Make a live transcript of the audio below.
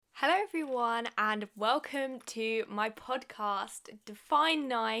Hello everyone and welcome to my podcast, Define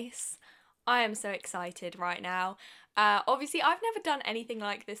Nice. I am so excited right now. Obviously I've never done anything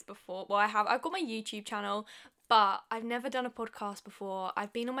like this before. Well, I've got my YouTube channel, but I've never done a podcast before.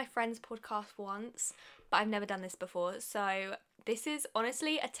 I've been on my friend's podcast once, but I've never done this before. So this is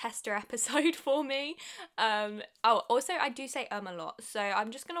honestly a tester episode for me. Also I do say a lot, so I'm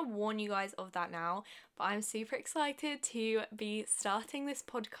just gonna warn you guys of that now. But I'm super excited to be starting this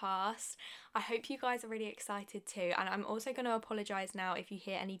podcast. I hope you guys are really excited too. And I'm also gonna apologise now if you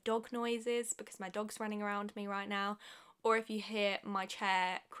hear any dog noises because my dog's running around me right now, or if you hear my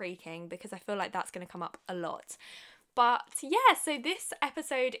chair creaking because I feel like that's gonna come up a lot. But yeah, so this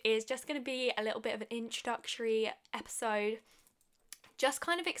episode is just going to be a little bit of an introductory episode, just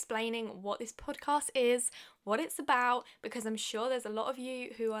kind of explaining what this podcast is, what it's about, because I'm sure there's a lot of you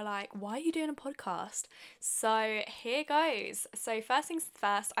who are like, why are you doing a podcast? So here goes. So first things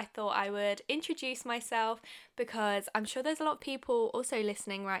first, I thought I would introduce myself because I'm sure there's a lot of people also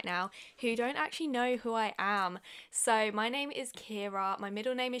listening right now who don't actually know who I am. So my name is Kira, my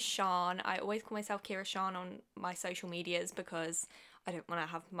middle name is Sean. I always call myself Kira Sean on my social medias because I don't want to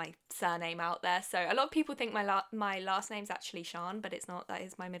have my surname out there. So a lot of people think my last name's actually Sean, but it's not. That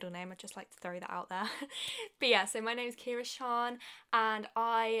is my middle name. I'd just like to throw that out there. But yeah, so my name is Kira Sean and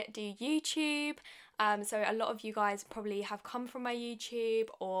I do YouTube. So a lot of you guys probably have come from my YouTube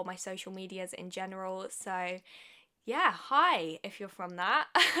or my social medias in general. So yeah, hi if you're from that.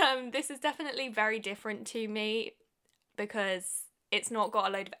 This is definitely very different to me because it's not got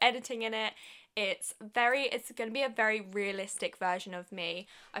a load of editing in it. It's going to be a very realistic version of me.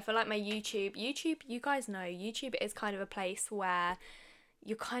 I feel like my YouTube, you guys know, YouTube is kind of a place where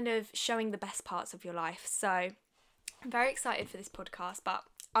you're kind of showing the best parts of your life. So I'm very excited for this podcast, but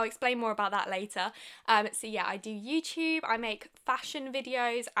I'll explain more about that later. So yeah, I do YouTube, I make fashion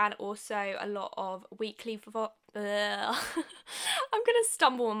videos and also a lot of weekly I'm gonna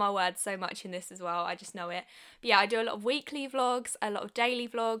stumble on my words so much in this as well, I just know it. But yeah, I do a lot of weekly vlogs, a lot of daily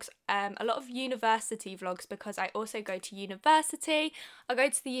vlogs, a lot of university vlogs because I also go to university. I go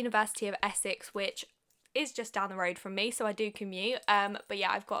to the University of Essex, which is just down the road from me, so I do commute. But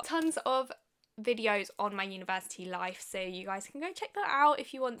yeah, I've got tons of videos on my university life, so you guys can go check that out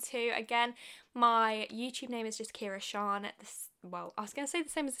if you want to. Again, my YouTube name is just Kira Sean. Well, I was going to say the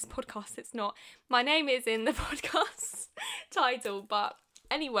same as this podcast, it's not. My name is in the podcast title, but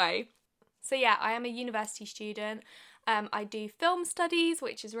anyway. So yeah, I am a university student. I do film studies,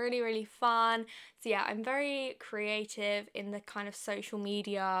 which is really, really fun. So yeah, I'm very creative in the kind of social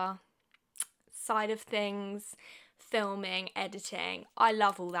media side of things, filming, editing. I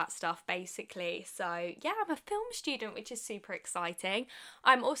love all that stuff basically. So yeah, I'm a film student, which is super exciting.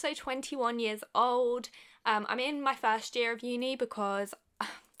 I'm also 21 years old. I'm in my first year of uni because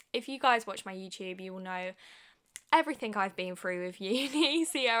if you guys watch my YouTube, you will know everything I've been through with uni.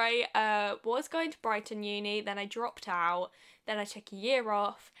 So yeah, I was going to Brighton Uni, then I dropped out, then I took a year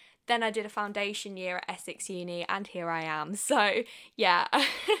off, then I did a foundation year at Essex Uni, and here I am. So yeah,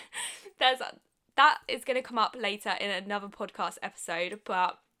 that is going to come up later in another podcast episode,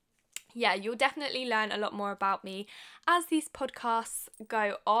 but yeah, you'll definitely learn a lot more about me as these podcasts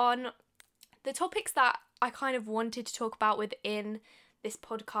go on. The topics that I kind of wanted to talk about within this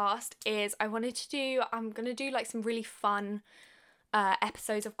podcast is I'm going to do like some really fun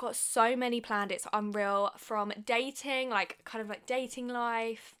episodes. I've got so many planned, it's unreal, from dating, like kind of like dating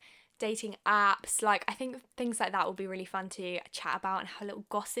life, dating apps. Like I think things like that will be really fun to chat about and have a little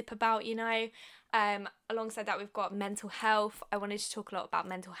gossip about, you know. Alongside that, we've got mental health. I wanted to talk a lot about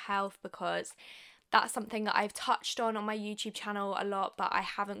mental health because that's something that I've touched on my YouTube channel a lot, but I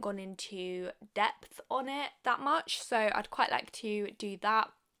haven't gone into depth on it that much. So I'd quite like to do that.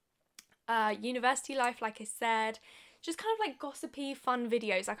 University life, like I said, just kind of like gossipy, fun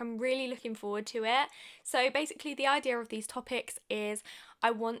videos. Like I'm really looking forward to it. So basically the idea of these topics is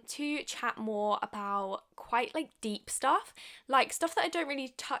I want to chat more about quite like deep stuff, like stuff that I don't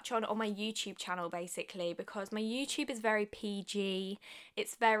really touch on my YouTube channel basically, because my YouTube is very PG.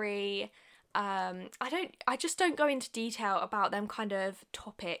 It's very I just don't go into detail about them kind of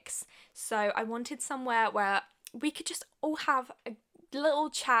topics. So I wanted somewhere where we could just all have a little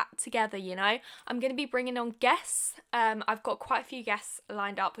chat together, you know. I'm going to be bringing on guests. I've got quite a few guests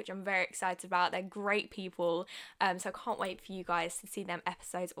lined up, which I'm very excited about. They're great people, so I can't wait for you guys to see them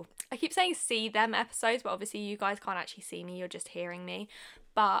episodes. Or I keep saying see them episodes, but obviously you guys can't actually see me, you're just hearing me.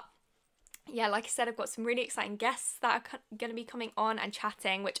 But yeah, like I said, I've got some really exciting guests that are going to be coming on and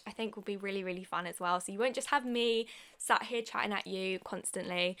chatting, which I think will be really, really fun as well. So you won't just have me sat here chatting at you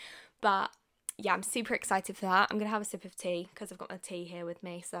constantly, but yeah, I'm super excited for that. I'm going to have a sip of tea because I've got my tea here with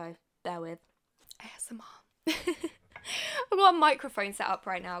me, so bear with. ASMR. I've got a microphone set up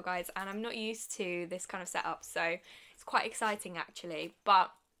right now, guys, and I'm not used to this kind of setup, so it's quite exciting actually.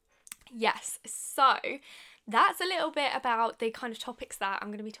 But yes, so that's a little bit about the kind of topics that I'm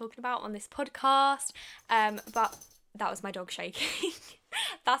going to be talking about on this podcast. But that was my dog shaking.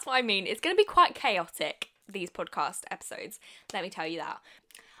 That's what I mean. It's going to be quite chaotic, these podcast episodes, let me tell you that.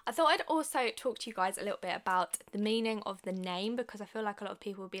 I thought I'd also talk to you guys a little bit about the meaning of the name, because I feel like a lot of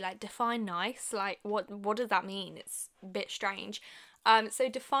people will be like, define nice, like what does that mean? It's a bit strange. So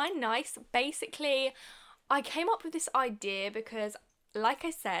define nice, basically I came up with this idea because, like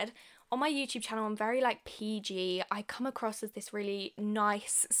I said, on my YouTube channel I'm very like PG. I come across as this really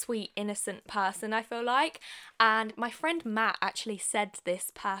nice, sweet, innocent person, I feel like. And my friend Matt actually said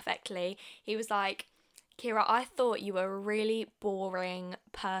this perfectly. He was like, Kira, I thought you were a really boring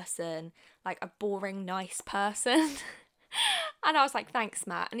person, like a boring, nice person. And I was like, thanks,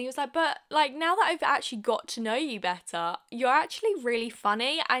 Matt. And he was like, but like now that I've actually got to know you better, you're actually really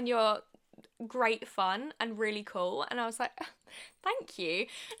funny and you're great fun and really cool. And I was like, thank you.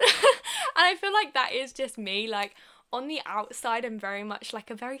 And I feel like that is just me. Like on the outside, I'm very much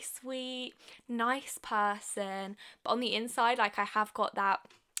like a very sweet, nice person. But on the inside, like I have got that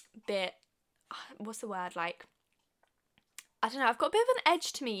bit, what's the word, like, I don't know, I've got a bit of an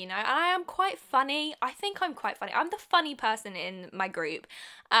edge to me, you know, and I am quite funny. I think I'm quite funny. I'm the funny person in my group.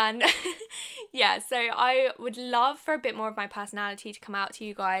 And yeah, so I would love for a bit more of my personality to come out to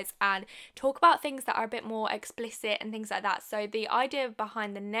you guys and talk about things that are a bit more explicit and things like that. So the idea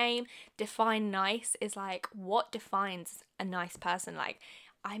behind the name, Define Nice, is like, what defines a nice person? Like,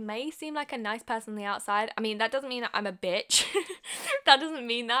 I may seem like a nice person on the outside. I mean, that doesn't mean that I'm a bitch. That doesn't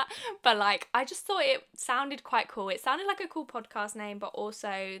mean that. But like, I just thought it sounded quite cool. It sounded like a cool podcast name, but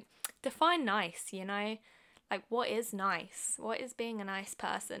also define nice, you know? Like, what is nice? What is being a nice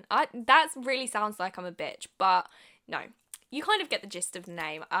person? That really sounds like I'm a bitch, but no. You kind of get the gist of the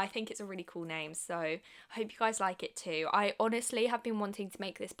name. I think it's a really cool name, so I hope you guys like it too. I honestly have been wanting to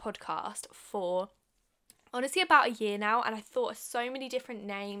make this podcast for honestly about a year now, and I thought of so many different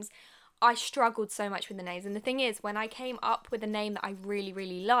names. I struggled so much with the names, and the thing is, when I came up with a name that I really,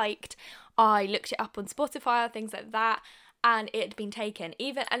 really liked, I looked it up on Spotify or things like that, and it had been taken.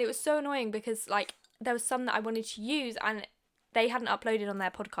 And it was so annoying because like there was some that I wanted to use and they hadn't uploaded on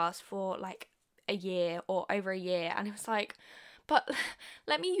their podcast for like a year or over a year, and it was like, but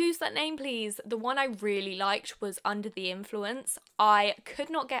let me use that name please. The one I really liked was Under the Influence. I could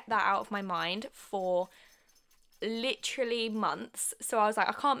not get that out of my mind for literally months, so I was like,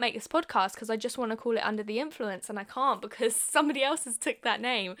 I can't make this podcast because I just want to call it Under the Influence, and I can't because somebody else has took that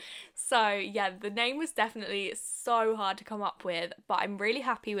name. So yeah, the name was definitely so hard to come up with, but I'm really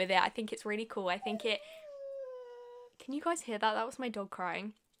happy with it. I think it's really cool. I think it, can you guys hear that? That was my dog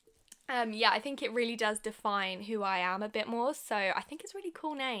crying. Yeah, I think it really does define who I am a bit more, so I think it's a really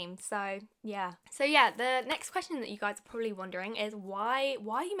cool name. So yeah, the next question that you guys are probably wondering is why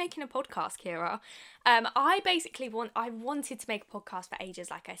are you making a podcast, Kira? I wanted to make a podcast for ages,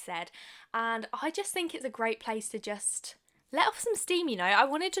 like I said, and I just think it's a great place to just let off some steam, you know. I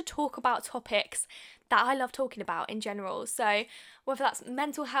wanted to talk about topics that I love talking about in general, so whether that's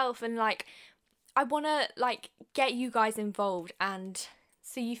mental health, and like I want to like get you guys involved, and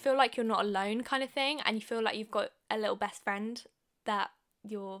so you feel like you're not alone kind of thing, and you feel like you've got a little best friend that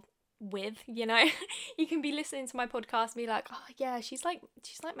you're with, you know. You can be listening to my podcast and be like, oh yeah, she's like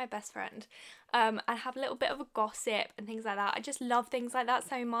my best friend, and have a little bit of a gossip and things like that. I just love things like that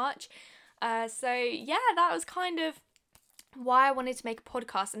so much. So yeah, that was kind of why I wanted to make a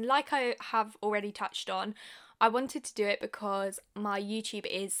podcast. And like I have already touched on, I wanted to do it because my YouTube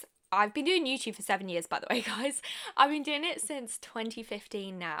is, I've been doing YouTube for 7 years, by the way, guys. I've been doing it since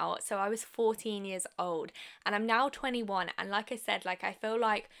 2015 now. So I was 14 years old and I'm now 21. And like I said, like I feel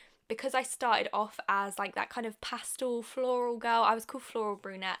like because I started off as like that kind of pastel floral girl, I was called Floral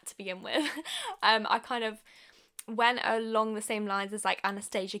Brunette to begin with. I kind of went along the same lines as like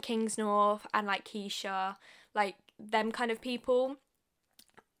Anastasia Kingsnorth and like Keisha, like them kind of people.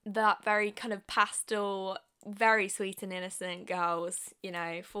 That very kind of pastel, very sweet and innocent girls, you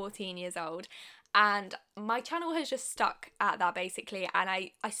know, 14 years old. And my channel has just stuck at that basically, and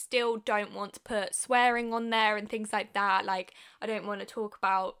I still don't want to put swearing on there and things like that. Like I don't want to talk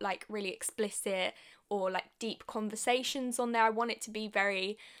about like really explicit or like deep conversations on there. I want it to be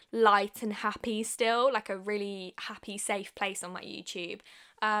very light and happy still, like a really happy, safe place on my YouTube.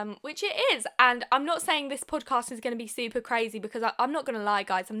 Which it is. And I'm not saying this podcast is going to be super crazy, because I'm not going to lie,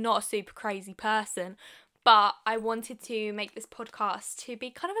 guys, I'm not a super crazy person. but I wanted to make this podcast to be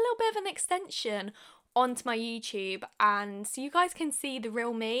kind of a little bit of an extension onto my YouTube, and so you guys can see the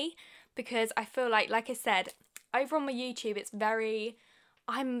real me, because I feel like I said, over on my YouTube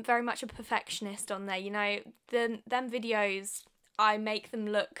I'm very much a perfectionist on there, you know, them videos, I make them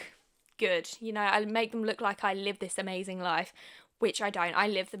look good, you know, I make them look like I live this amazing life, which I don't. I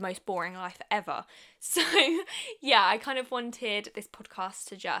live the most boring life ever. So yeah, I kind of wanted this podcast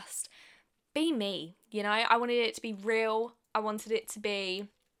to just be me, you know. I wanted it to be real. I wanted it to be,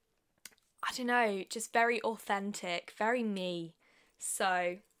 I don't know, just very authentic, very me.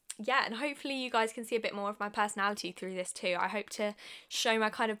 So yeah, and hopefully you guys can see a bit more of my personality through this too. I hope to show my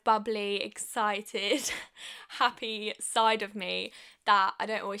kind of bubbly, excited, happy side of me that I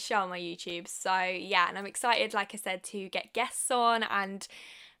don't always show on my YouTube. So yeah, and I'm excited, like I said, to get guests on and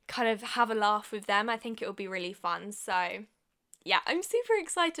kind of have a laugh with them. I think it will be really fun. So yeah, I'm super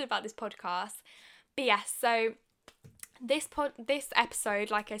excited about this podcast. But yes, so this episode,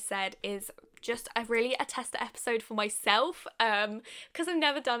 like I said, is just a test episode for myself, because I've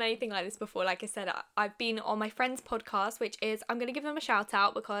never done anything like this before. Like I said, I've been on my friend's podcast, which is, I'm going to give them a shout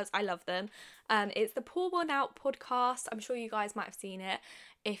out because I love them. It's the Pour One Out podcast. I'm sure you guys might have seen it.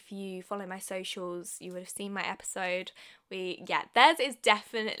 If you follow my socials, you would have seen my episode. Theirs is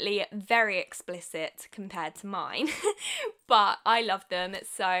definitely very explicit compared to mine, but I love them.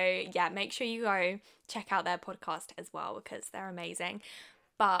 So yeah, make sure you go check out their podcast as well, because they're amazing.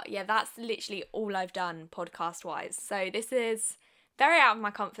 But yeah, that's literally all I've done podcast wise. So this is very out of my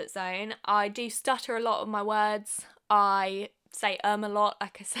comfort zone. I do stutter a lot of my words. I say a lot,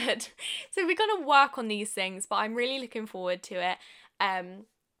 like I said. So we're going to work on these things, but I'm really looking forward to it.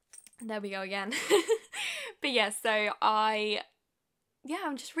 There we go again. But yeah, so I'm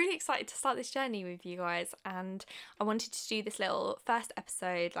just really excited to start this journey with you guys, and I wanted to do this little first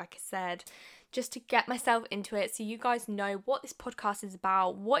episode, like I said, just to get myself into it, so you guys know what this podcast is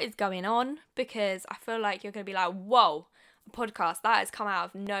about, what is going on, because I feel like you're going to be like, whoa, a podcast that has come out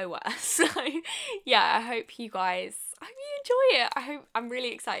of nowhere. So yeah, I hope you enjoy it. I'm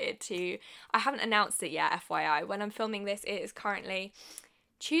really excited I haven't announced it yet, FYI. When I'm filming this, it is currently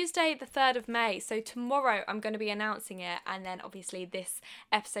Tuesday the 3rd of May, so tomorrow I'm going to be announcing it, and then obviously this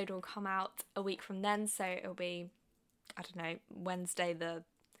episode will come out a week from then, so it'll be, I don't know,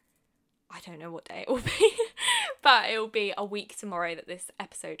 I don't know what day it will be, but it'll be a week tomorrow that this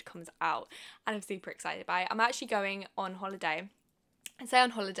episode comes out, and I'm super excited about it. I'm actually going on holiday. I say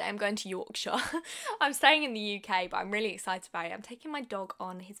on holiday, I'm going to Yorkshire. I'm staying in the UK, but I'm really excited about it. I'm taking my dog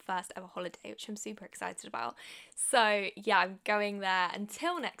on his first ever holiday, which I'm super excited about. So yeah, I'm going there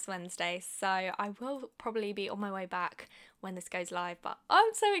until next Wednesday. So I will probably be on my way back when this goes live, but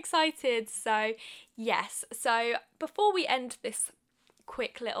I'm so excited. So yes, so before we end this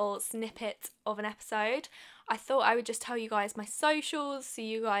quick little snippet of an episode, I thought I would just tell you guys my socials so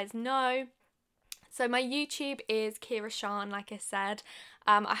you guys know. So my YouTube is Kira Shan, like I said.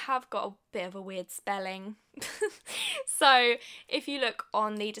 I have got a bit of a weird spelling. So if you look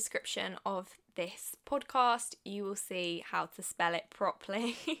on the description of this podcast, you will see how to spell it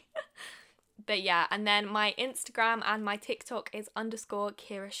properly. But yeah, and then my Instagram and my TikTok is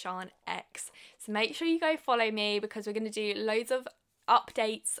 _Kira Shan X. So make sure you go follow me, because we're going to do loads of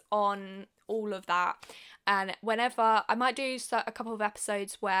updates on all of that. And whenever, I might do a couple of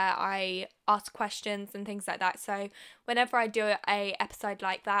episodes where I ask questions and things like that. So whenever I do a episode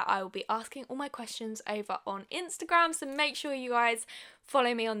like that, I will be asking all my questions over on Instagram. So make sure you guys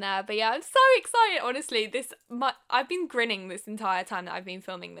follow me on there. But yeah, I'm so excited. Honestly, I've been grinning this entire time that I've been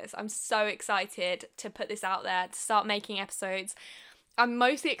filming this. I'm so excited to put this out there, to start making episodes. I'm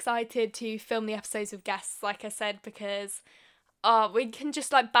mostly excited to film the episodes with guests, like I said, because we can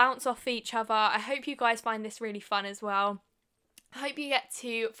just bounce off each other. I hope you guys find this really fun as well. I hope you get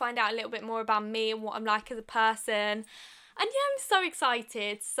to find out a little bit more about me and what I'm like as a person. And yeah, I'm so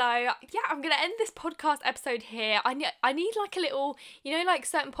excited. So yeah, I'm going to end this podcast episode here. I need a little,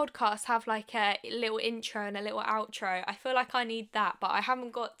 certain podcasts have a little intro and a little outro. I feel like I need that, but I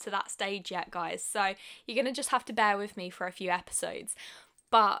haven't got to that stage yet, guys. So you're going to just have to bear with me for a few episodes.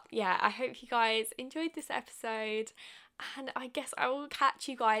 But yeah, I hope you guys enjoyed this episode. And I guess I will catch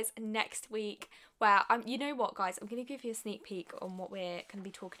you guys next week, where you know what, guys, I'm going to give you a sneak peek on what we're going to be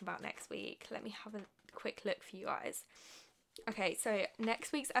talking about next week. Let me have a quick look for you guys. Okay, so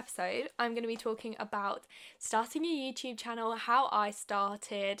next week's episode, I'm going to be talking about starting a YouTube channel, how I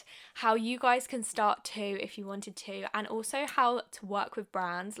started, how you guys can start too if you wanted to, and also how to work with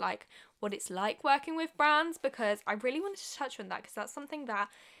brands, like what it's like working with brands, because I really wanted to touch on that because that's something that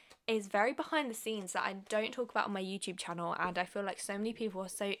is very behind the scenes that I don't talk about on my YouTube channel, and I feel like so many people are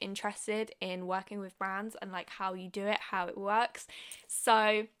so interested in working with brands and like how you do it, how it works.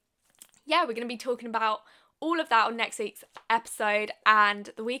 So yeah, we're going to be talking about all of that on next week's episode, and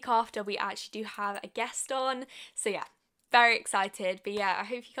the week after we actually do have a guest on. So yeah, very excited. But yeah, I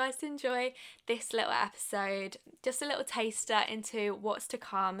hope you guys enjoy this little episode, just a little taster into what's to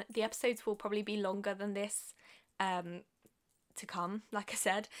come. The episodes will probably be longer than this to come, like I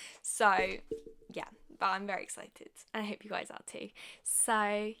said. So yeah, but I'm very excited and I hope you guys are too. So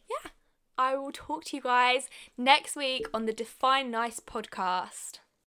yeah, I will talk to you guys next week on the Define Nice podcast.